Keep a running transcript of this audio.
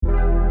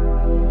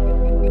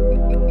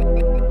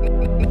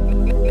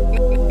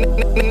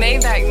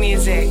Maybach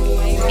music.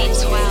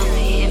 It's wild,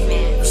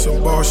 man. That's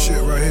some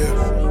bullshit right here.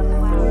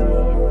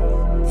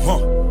 Huh.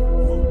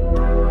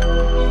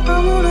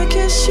 I wanna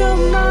kiss your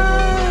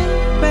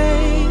mind,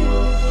 babe.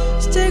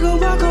 Let's take a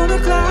walk on the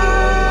cloud.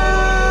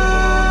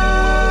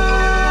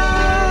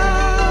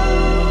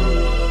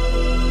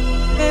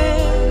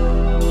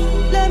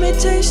 Yeah. Let me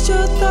taste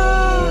your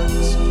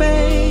thoughts,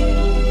 babe.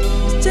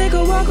 Let's take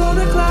a walk on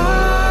the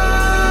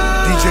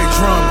cloud. DJ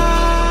Drama.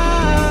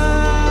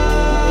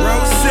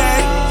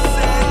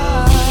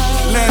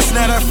 Last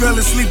night I fell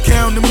asleep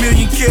counting $1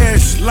 million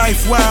cash.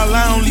 Life wild,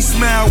 I only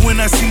smile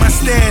when I see my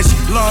stash.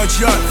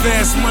 Large yacht,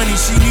 fast money,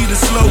 she need a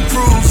slow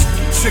cruise.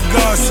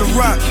 Cigar,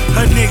 Ciroc,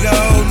 her nigga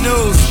old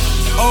news.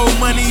 Old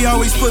money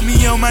always put me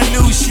on my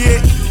new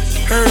shit.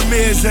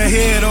 Hermes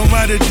ahead on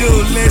my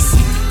to-do list.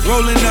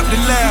 Rolling up the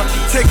loud,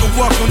 take a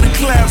walk on the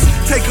clouds.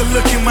 Take a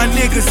look at my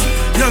niggas,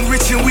 young,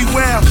 rich, and we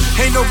wild.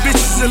 Ain't no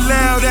bitches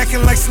allowed,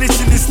 acting like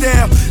snitching is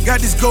style.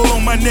 Got this gold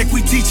on my neck,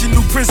 we teaching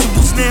new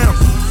principles now.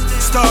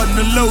 Starting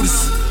the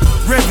Lotus,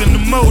 revving the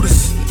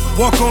motors.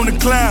 Walk on the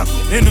cloud,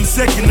 and I'm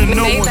second to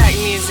no one. Maybach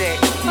music.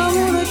 I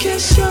wanna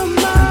kiss your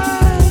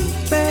mind,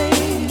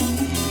 babe.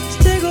 Let's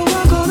take a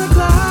walk on the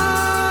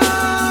cloud.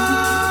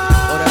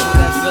 Oh, that's what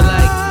that feel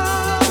like?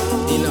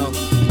 You know,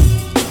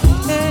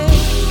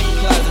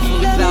 clouds are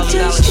full of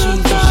 $1,000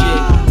 shoes and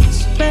shit.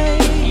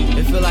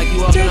 It feel like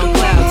you walking on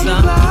clouds,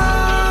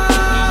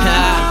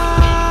 huh?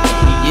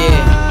 Yeah.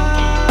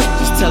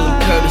 Just tell them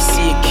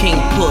courtesy of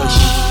King Push.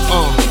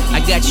 I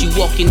got you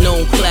walking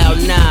on cloud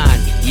 9.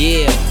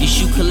 Yeah, your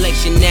shoe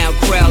collection now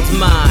crowd's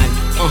mine.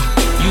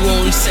 You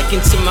only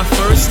second to my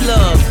first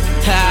love.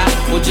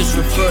 Or just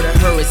refer to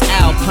her as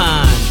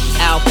Alpine.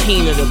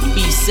 Alpina, the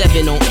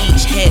B7 on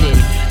each heading.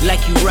 Like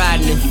you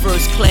riding in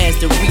first class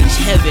to reach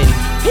heaven.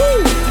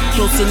 Woo!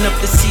 Close enough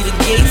to see the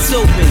gates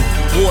open.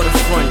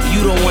 Waterfront,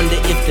 you don't wonder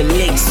if the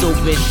lake's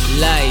open.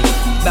 Life,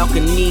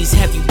 balconies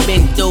have you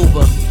bent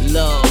over.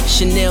 Love,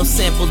 Chanel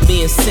samples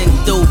being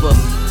sent over.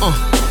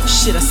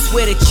 Shit, I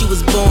swear that you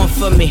was born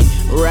for me.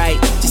 Right,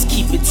 just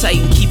keep it tight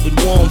and keep it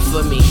warm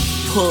for me.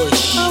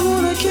 Push. I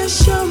wanna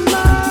kiss your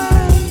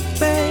mind,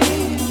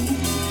 babe.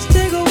 Let's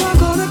take a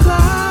walk on the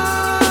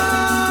cloud.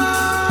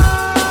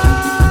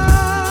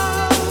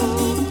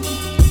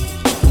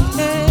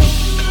 Yeah.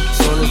 As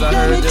soon as I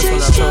heard this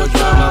one, I told you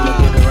I'ma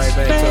give it right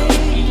back to her.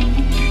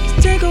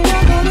 Let's take a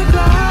walk on the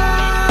cloud.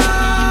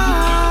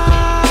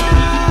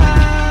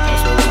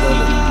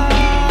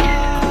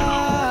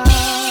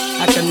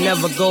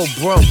 Never go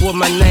broke, what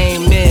my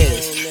name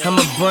is. I'm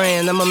a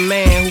brand, I'm a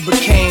man who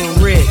became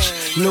rich.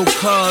 New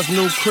cars,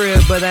 new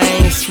crib, but I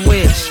ain't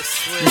switched.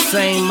 The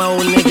same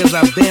old niggas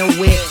I've been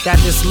with. Got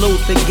this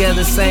loot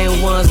together,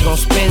 same ones gon'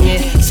 spend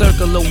it.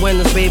 Circle of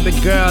winners, baby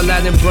girl,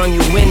 I done brung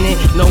you in it.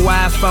 No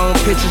iPhone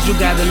pictures, you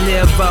gotta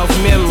live off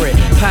memory.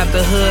 Pop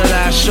the hood,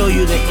 I'll show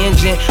you the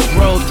engine.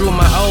 Roll through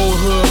my old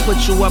hood,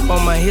 put you up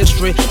on my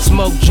history.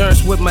 Smoke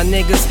joints with my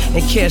niggas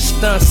and catch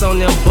stunts on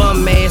them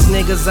bum ass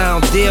niggas I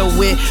don't deal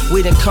with.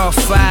 We done caught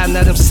fire,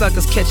 now them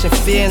suckers catching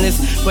feelings,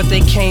 but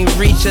they can't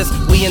reach us.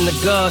 We in the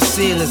God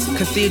ceilings,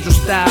 cathedral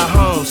style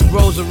homes.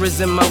 Rosaries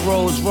in my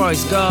Rolls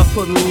Royce, God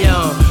put me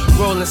on.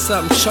 Rolling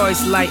something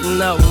choice,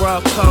 lighting up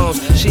raw cones.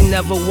 She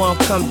never won't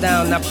come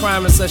down, I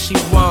promise her she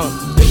won't.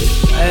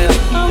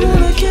 I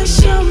wanna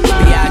kiss your mind,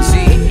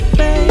 B.I.G.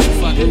 babe.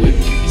 Fucking with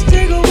me. Let's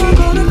take a walk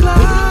on the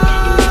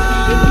cloud.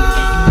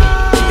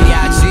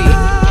 B.I.G.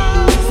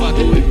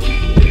 Fucking with me.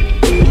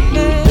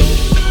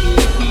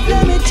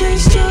 Let me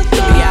taste your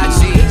thoughts,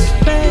 B.I.G.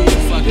 babe.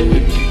 Fucking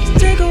with me. Let's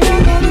take a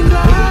walk on the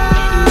cloud.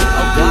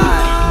 Oh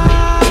God.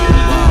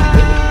 Wow.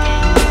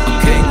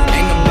 Okay,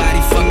 ain't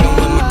nobody fucking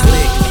with my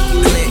click.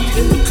 Click,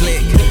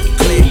 click,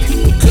 click,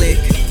 click.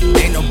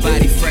 Ain't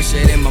nobody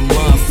fresher than my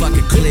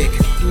motherfucking click.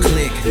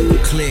 Click,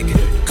 click,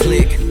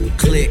 click,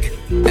 click.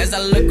 As I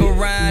look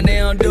around, they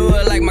don't do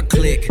it like my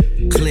click.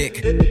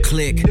 Click,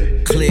 click,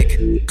 click,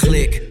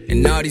 click.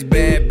 And all these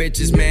bad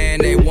bitches, man,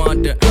 they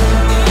want the B.I.G.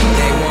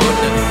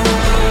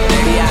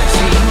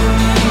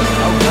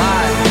 Oh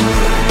God.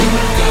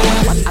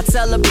 I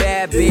tell a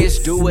bad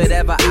bitch, do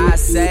whatever I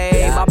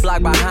say. My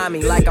block behind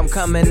me like I'm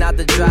coming out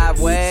the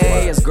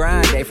driveway. It's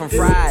grind day from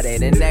Friday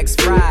to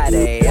next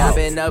Friday. I've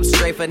been up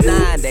straight for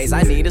 9 days,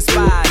 I need a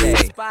spy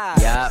day.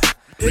 Yup.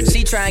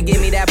 She try and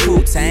give me that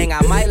Wu-Tang. I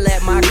might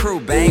let my crew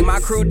bang. My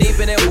crew deep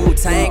in that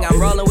Wu-Tang.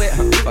 I'm rolling with,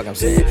 fuck I'm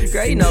saying.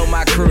 Girl, you know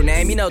my crew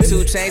name. You know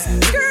 2 Chainz.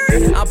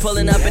 I'm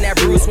pulling up in that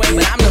Bruce Wayne,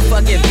 but I'm the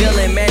fucking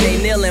villain. Man, they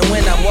kneeling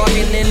when I'm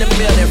walking in the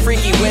building.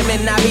 Freaky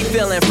women I be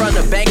feeling. From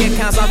the bank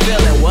accounts I'm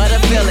feeling. What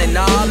a feeling.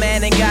 Nah,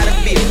 man, ain't gotta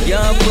be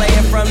young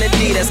player from the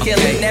D that's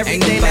killing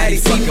everything that he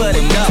see but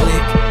it go.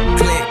 Click,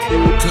 click,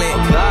 click,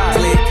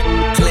 click,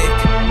 click.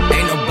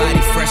 Ain't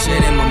nobody fresher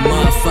than my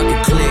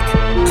motherfucking click.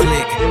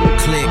 Click,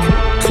 click,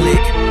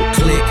 click,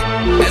 click.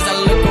 As I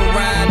look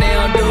around, they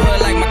don't do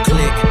it like my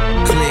click.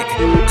 Click,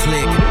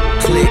 click,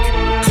 click,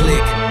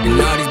 click.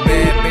 And all these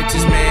bad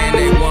bitches, man,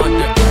 they want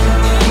the.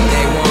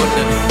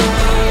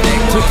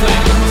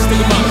 Stick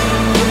 'em up.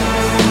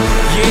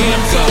 Yeah,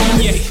 I'm talking,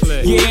 yeah.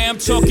 Yeah, I'm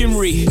talking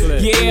re.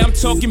 Yeah, I'm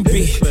talking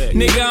B.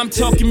 Nigga, I'm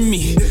talking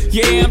me.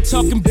 Yeah, I'm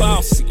talking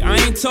bossy. I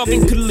ain't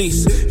talking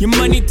Khalees. Your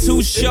money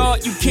too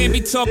short, you can't be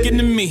talking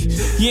to me.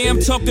 Yeah, I'm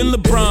talking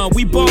LeBron.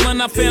 We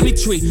ballin' our family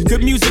tree.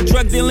 Good music,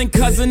 drug dealing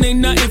cousin, ain't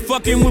nothing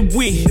fucking with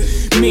we.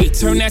 Me,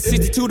 turn that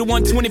 62 to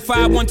 125,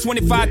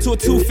 125 to a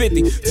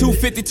 250.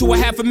 250 to a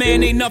half a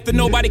man, ain't nothing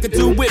nobody could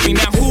do with me.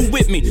 Now who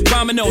with me?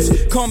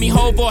 Vominos, call me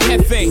Hov or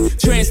Hefe.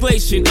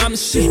 Translation, I'm the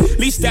shit.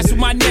 Least that's what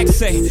my neck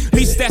say.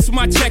 Least that's what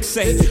my check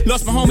say.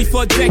 Lost my homie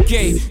for a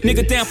decade.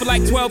 Nigga down for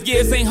like 12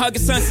 years, ain't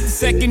hugging son since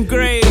the 2nd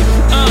grade.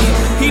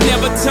 He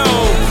never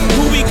told.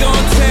 Who we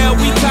gon' tell?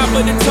 We top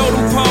of the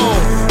totem pole.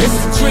 It's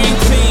a dream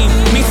team,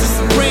 meets the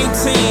supreme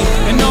team.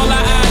 And all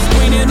our eyes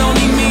green, it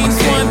only means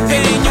one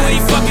thing. You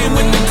ain't fucking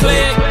with the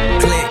click.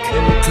 Click,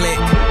 click,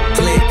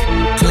 click,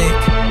 click.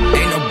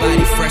 Ain't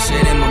nobody fresher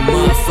than my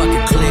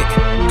motherfucking click.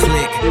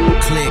 Click,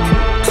 click,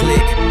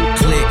 click,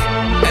 click.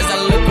 As I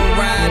look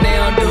around, they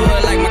don't do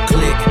it like my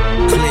click.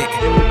 Click,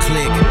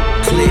 click,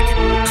 click,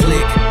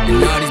 click. And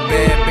all these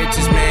bad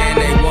bitches, man,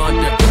 they want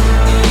the.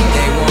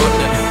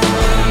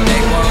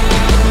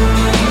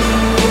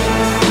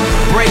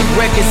 Break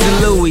records of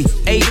Louis,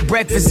 8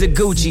 breakfasts of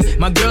Gucci.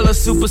 My girl a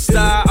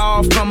superstar,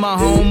 all from a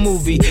home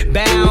movie.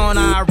 Bow on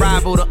our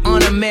arrival to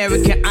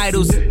un-American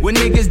idols. When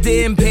niggas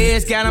didn't pay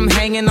us, got them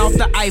hanging off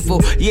the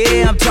Eiffel.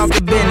 Yeah, I'm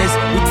talking business,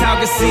 we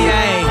talking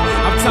CIA.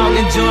 I'm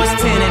talking George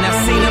Tenet, I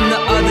seen him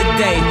the other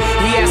day.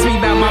 He asked me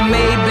about my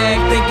Maybach,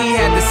 think he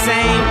had the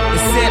same.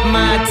 Except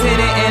my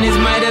tenant and his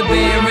might have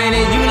been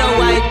rented. You know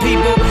white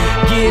people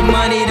get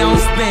money, don't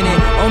spend it.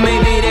 Or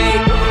maybe they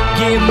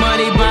get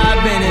money by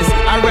business.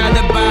 I'd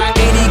rather buy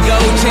 80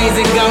 gold chains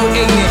and go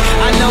ignorant.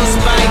 I know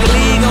Spike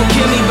Lee gon'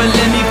 kill me, but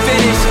let me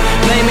finish.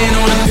 Blame it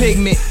on a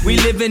pigment, we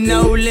live in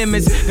no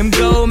limits. Them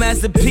gold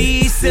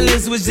masterpiece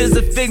ceilings was just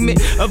a figment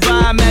of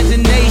our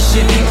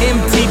imagination.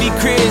 MTV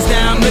cribs,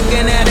 now I'm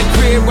looking at a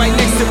crib right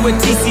next to where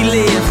TC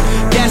live.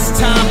 That's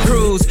Tom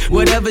Cruise,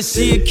 whatever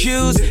she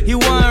accused. He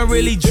wasn't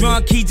really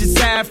drunk, he just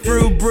had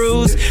fruit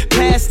brews.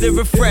 Pass the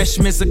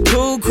refreshments, a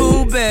cool,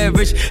 cool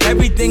beverage.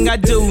 Everything I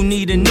do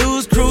need a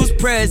news cruise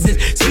presence.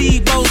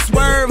 Speedboat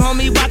swerve,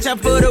 homie, watch out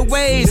for the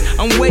waves.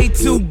 I'm way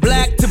too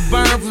black to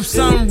burn from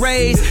sun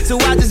rays. So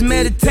I just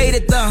meditate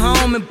at the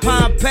home in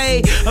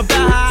Pompeii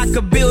about how I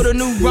could build a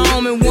new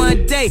Rome in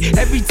one day.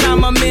 Every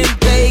time I'm in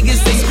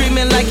Vegas, they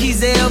screaming like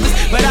he's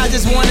Elvis. But I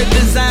just wanna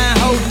design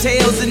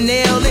hotels and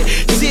nail it.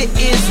 Shit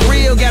is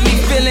real, got me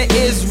feeling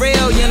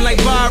Israelian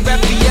like Bar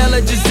Raphael,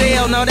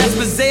 Giselle, no that's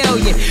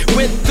Brazilian.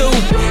 Went through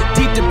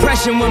deep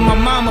depression when my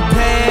mama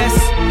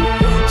passed.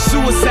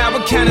 Suicide,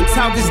 what kind of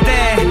talk is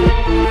that?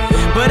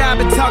 But I've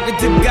been talking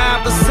to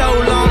God for so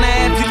long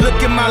that if you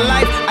look at my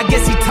life, I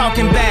guess he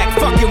talking back,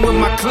 fucking with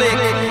my clique.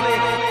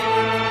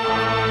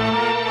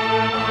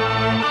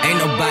 Ain't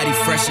nobody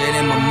fresher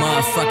than my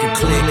motherfucking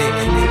clique.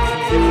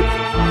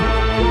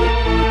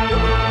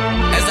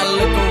 As I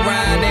look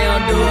around, they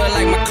don't do it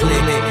like my clique.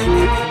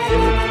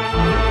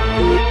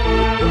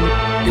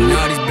 And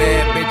all these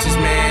bad bitches,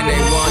 man,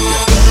 they want the.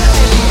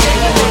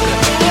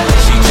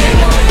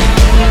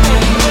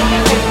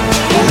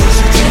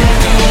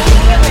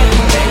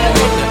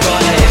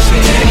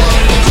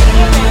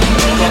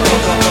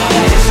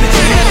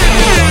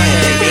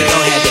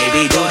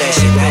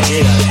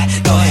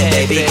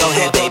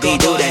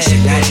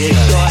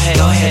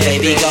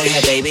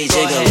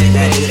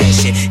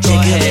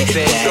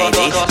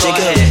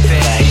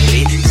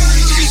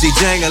 She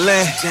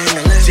jangling,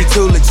 she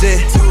too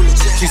legit.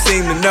 She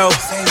seem to know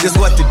just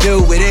what to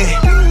do with it.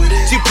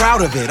 She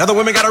proud of it, other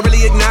women gotta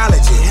really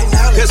acknowledge it.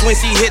 Cause when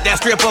she hit that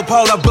stripper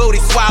pole, her booty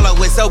swallow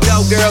it. So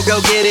go girl, go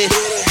get it.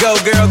 Go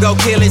girl, go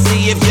kill it.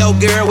 See if your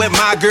girl with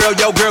my girl,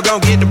 your girl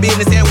gon' get the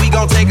business. And we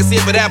gon' take a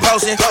sip of that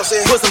potion.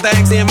 Put some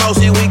things in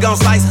motion. We gon'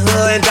 slice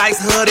her and dice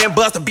her and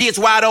bust a bitch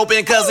wide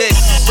open. Cause it's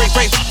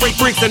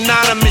freaks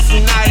anonymous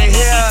united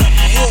here.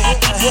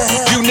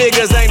 You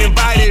niggas ain't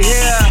invited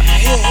here.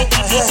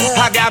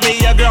 I got me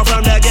a girl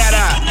from the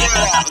ghetto.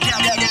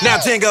 Now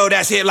jingle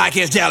that shit like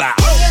it's jello.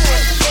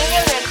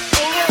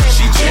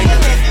 She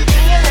jingling.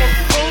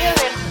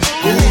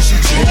 Ooh, she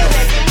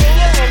jingling.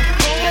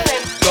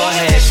 Go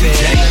ahead, she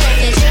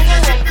jingling.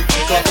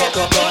 Go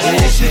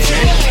ahead, she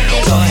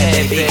jingling. Go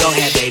ahead,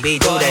 baby,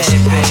 do that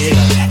shit right jiggle.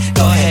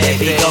 Go ahead,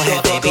 baby,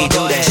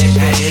 do that shit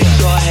right jiggle.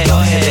 Go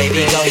ahead,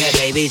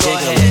 baby,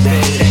 jiggle it, do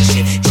that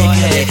shit.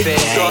 Jiggle it,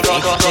 baby.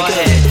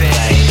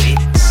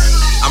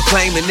 I'm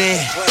claiming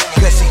it,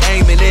 cause she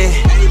aiming it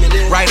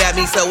right at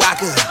me so I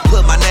could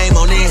put my name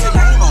on it.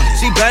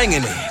 She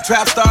banging it,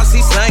 trap star,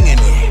 she slanging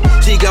it.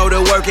 She go to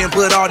work and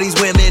put all these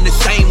women to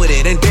shame with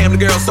it. And damn, the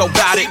girl so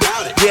bout it.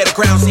 Yeah, the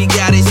crown, she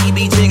got it. She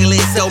be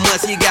jiggling so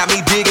much, she got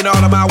me digging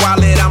all of my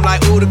wallet. I'm like,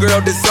 ooh, the girl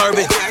deserve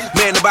it.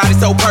 Man, the body's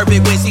so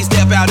perfect when she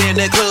step out in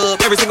the club.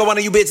 Every single one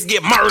of you bitches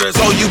get murdered.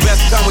 So you best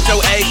come with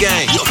your A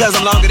game. Cause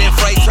I'm longer than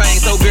freight train.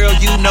 So girl,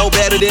 you know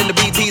better than to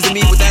be teasing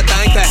me with that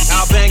thing.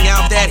 I'll bang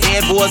out that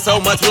headboard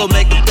so much we'll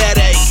make the bed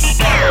ache.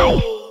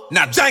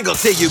 Now jangle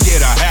till you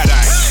get a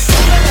headache.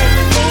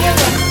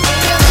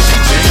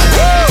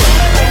 Woo!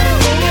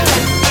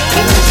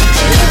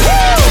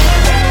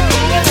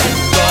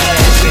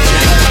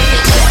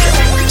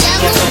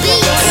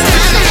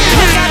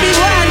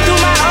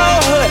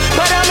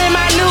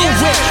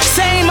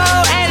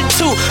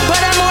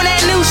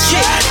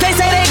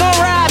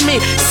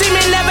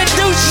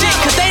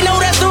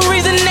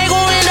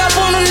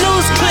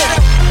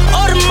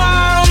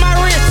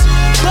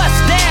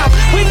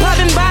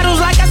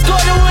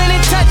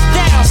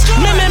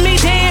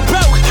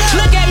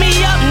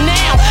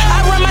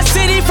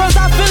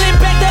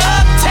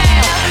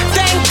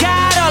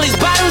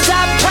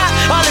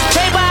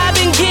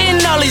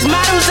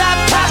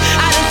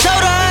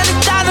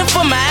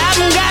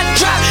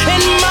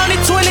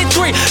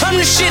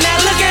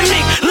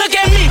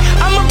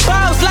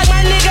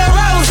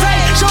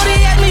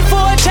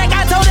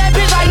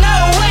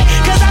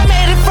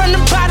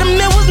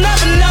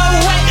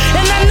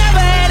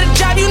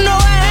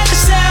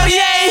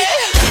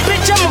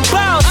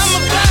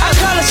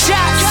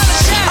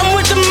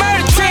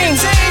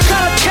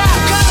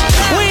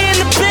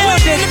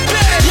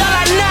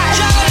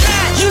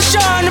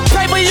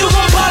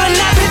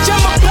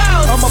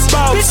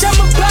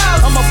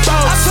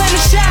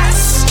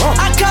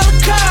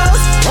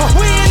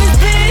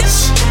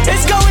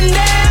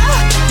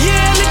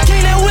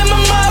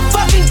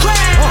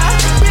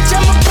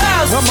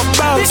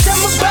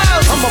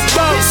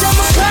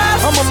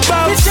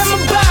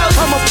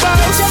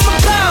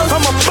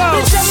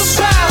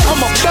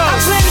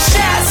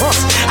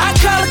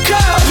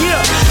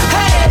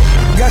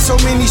 got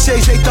so many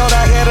shades, they thought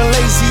I had a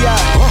lazy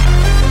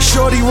eye.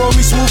 Shorty roll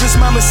me smooth as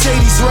my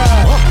Mercedes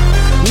ride.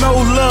 No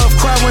love,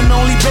 cry when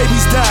only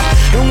babies die.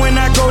 And when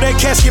I go, that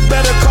casket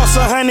better cost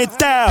 100,000.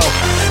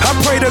 I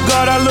pray to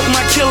God I look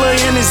my killer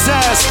in his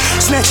eyes.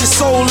 Snatch his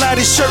soul out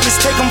his shirt, let's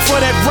take him for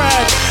that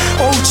ride.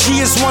 OG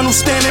is one who's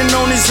standing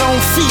on his own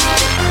feet.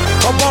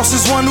 Our boss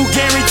is one who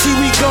guarantee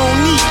we gon'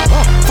 meet.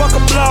 Fuck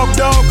a blog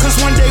dog, cause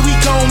one day we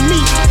gon'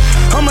 meet.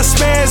 I'ma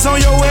spaz on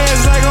your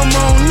ass like I'm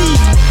on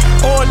knee.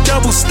 Or a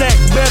double stack,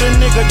 better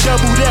nigga,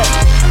 double that.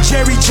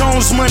 Jerry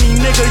Jones money,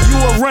 nigga, you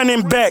a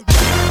running back.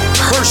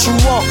 Herschel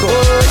Walker,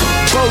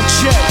 Bo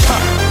Jack,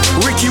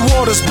 Ricky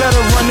Waters,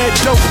 better run that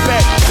dope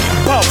back.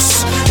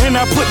 Boss, and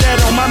I put that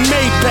on my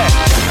Maybach.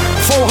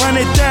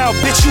 400 down,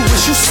 bitch, you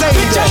wish you saved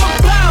that. I'm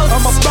a boss,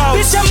 I'm a boss,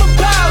 bitch, I'm a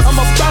boss. I'm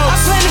a boss. I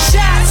plan the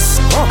shots,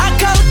 I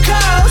call the